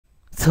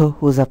So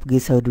what's up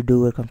guys, how do you do?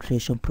 Welcome to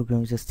Creation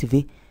Program Users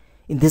TV.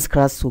 In this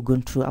class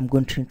I'm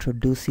going to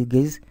introduce you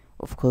guys,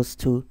 of course,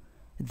 to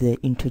the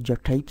integer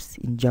types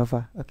in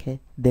Java. Okay,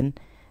 then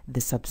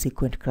the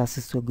subsequent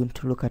classes we're going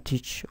to look at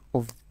each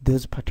of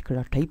those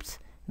particular types.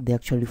 There are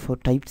actually 4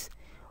 types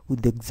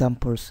with the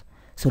examples.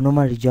 So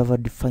normally Java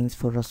defines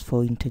for us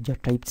 4 integer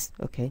types.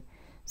 Okay,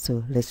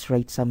 so let's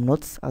write some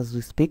notes as we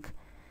speak.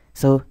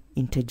 So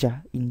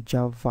integer in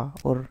Java,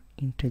 or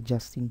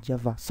integers in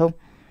Java. So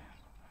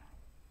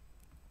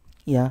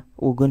yeah,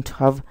 we're going to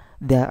have,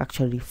 there are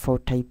actually 4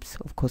 types,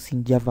 of course,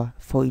 in Java,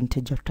 4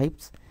 integer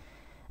types.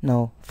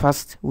 Now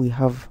first we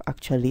have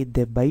actually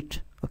the byte.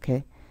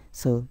 Okay,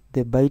 so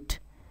the byte,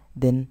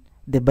 then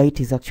the byte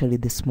is actually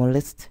the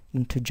smallest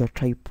integer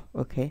type.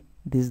 Okay,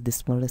 this is the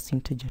smallest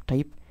integer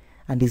type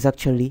and is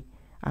actually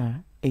a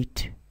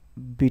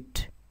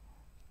 8-bit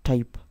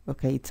type.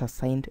 Okay, it's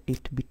assigned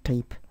 8-bit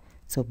type.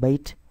 So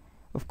byte,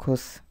 of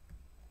course,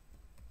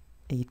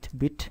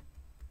 8-bit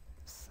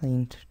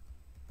signed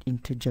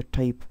integer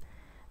type.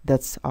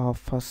 That's our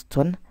first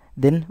one.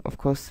 Then of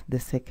course the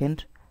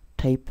second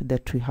type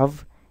that we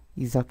have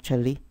is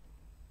actually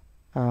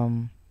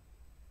now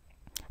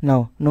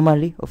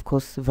normally, of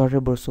course,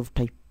 variables of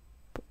type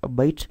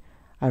byte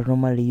are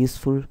normally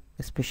useful,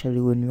 especially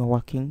when you're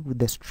working with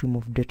the stream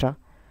of data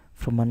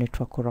from a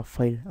network or a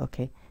file.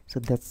 Okay, so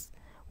that's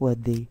where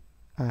they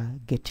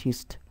get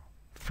used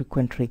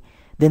frequently.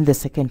 Then the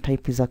second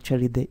type is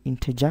actually the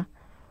integer.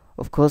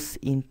 Of course,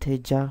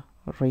 integer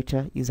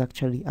writer is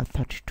actually a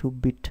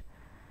 32-bit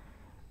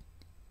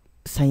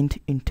signed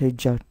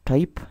integer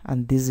type,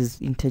 and this is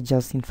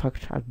integers, in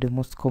fact, are the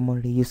most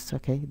commonly used.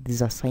 Okay,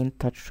 these are signed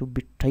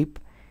 32-bit type,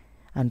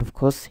 and of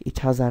course it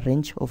has a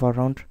range of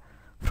around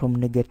from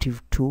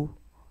 -2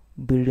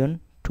 billion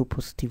to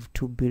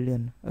 +2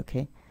 billion.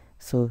 Okay,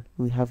 so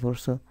we have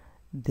also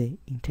the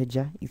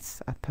integer.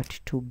 It's a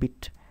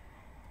 32-bit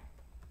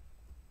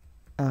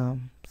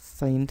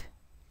signed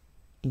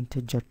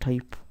integer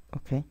type.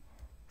 Okay,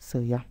 so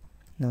yeah,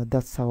 now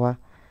that's our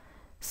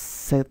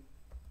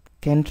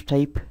second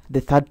type.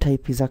 The third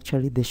type is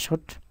actually the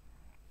short.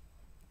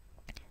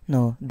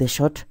 Now the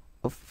short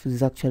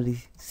is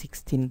actually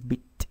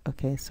 16-bit.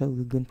 Okay, so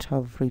we're going to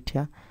have right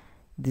here,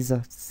 these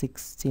are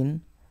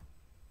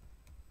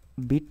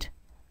 16-bit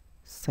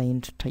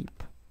signed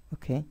type.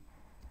 Okay,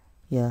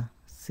 yeah,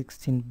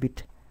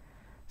 16-bit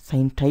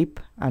signed type,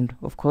 and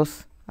of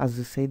course, as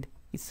we said,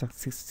 it's a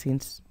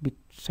 16-bit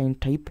signed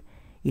type.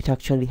 It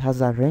actually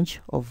has a range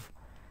of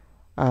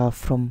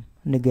from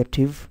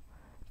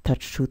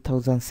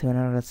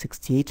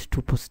 -32,768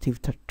 to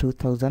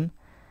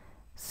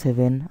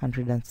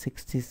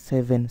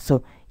 +32,767.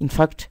 So in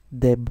fact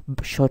the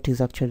short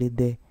is actually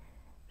the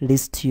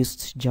least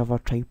used Java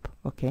type.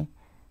 Okay,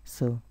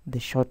 so the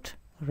short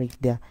right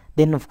there.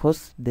 Then of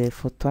course the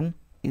fourth one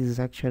is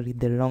actually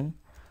the long.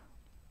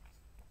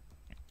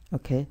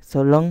 Okay,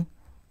 so long,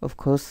 of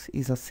course,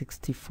 is a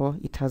 64.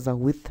 It has a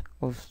width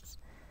of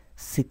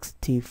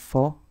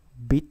 64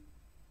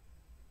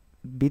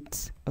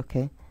 bits.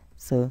 Okay,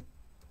 so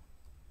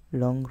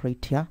long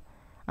right here,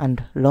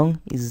 and long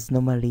is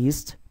normally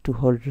used to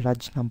hold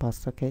large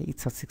numbers. Okay,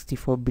 it's a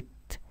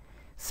 64-bit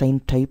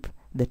signed type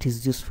that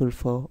is useful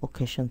for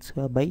occasions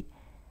whereby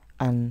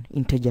an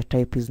integer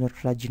type is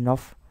not large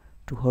enough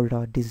to hold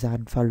our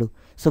desired value.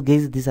 So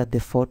guys, these are the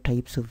 4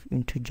 types of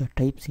integer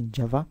types in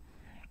Java.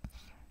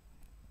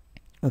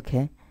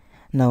 Okay,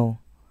 now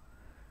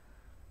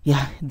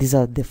yeah, these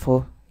are the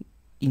 4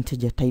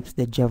 integer types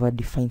that Java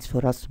defines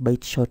for us: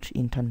 byte, short,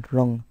 int, and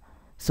long.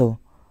 So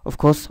of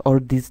course, all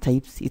these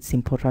types, it's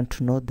important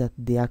to know that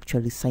they are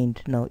actually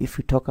signed. Now if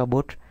we talk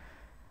about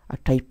a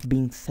type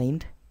being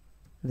signed,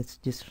 let's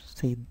just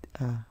say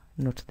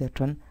not that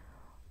one,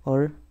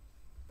 all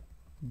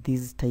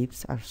these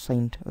types are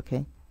signed.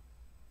 Okay,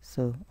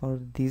 so all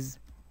these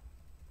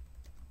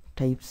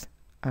types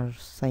are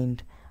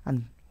signed.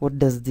 And what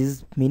does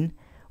this mean?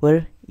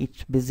 Well,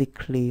 it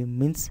basically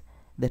means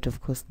that of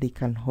course they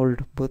can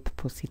hold both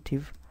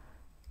positive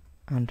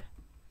and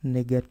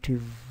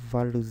negative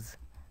values.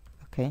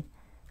 Okay,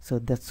 so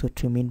that's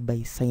what we mean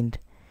by signed.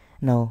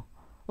 Now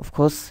of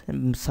course,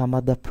 some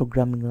other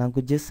programming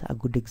languages, a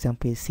good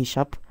example is C#,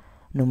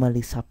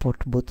 normally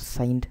support both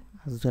signed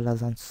as well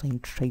as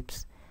unsigned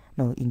types.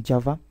 Now in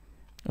Java,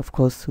 of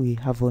course, we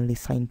have only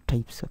signed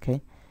types.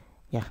 Okay,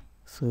 yeah,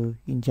 so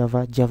in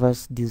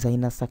Java's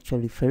designers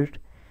actually felt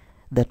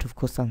that of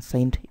course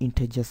unsigned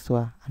integers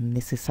were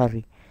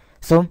unnecessary.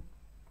 So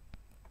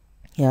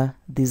yeah,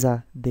 these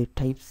are the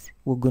types.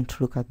 We're going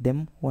to look at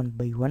them one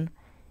by one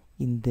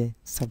in the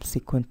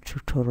subsequent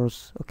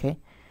tutorials. Okay,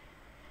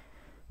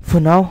 for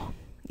now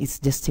it's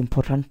just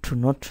important to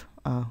note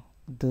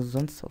those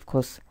ones. Of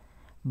course,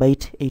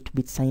 byte,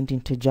 8-bit signed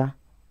integer.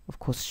 Of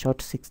course, short,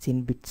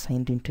 16-bit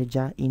signed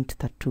integer. Int,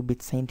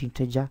 32-bit signed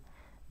integer.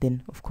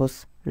 Then of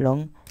course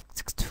long,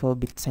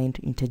 64-bit signed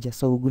integer.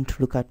 So we're going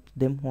to look at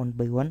them one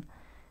by one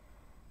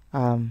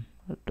and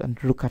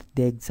look at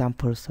the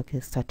examples.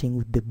 Okay, starting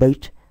with the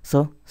byte.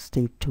 So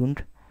stay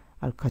tuned.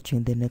 I'll catch you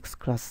in the next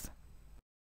class.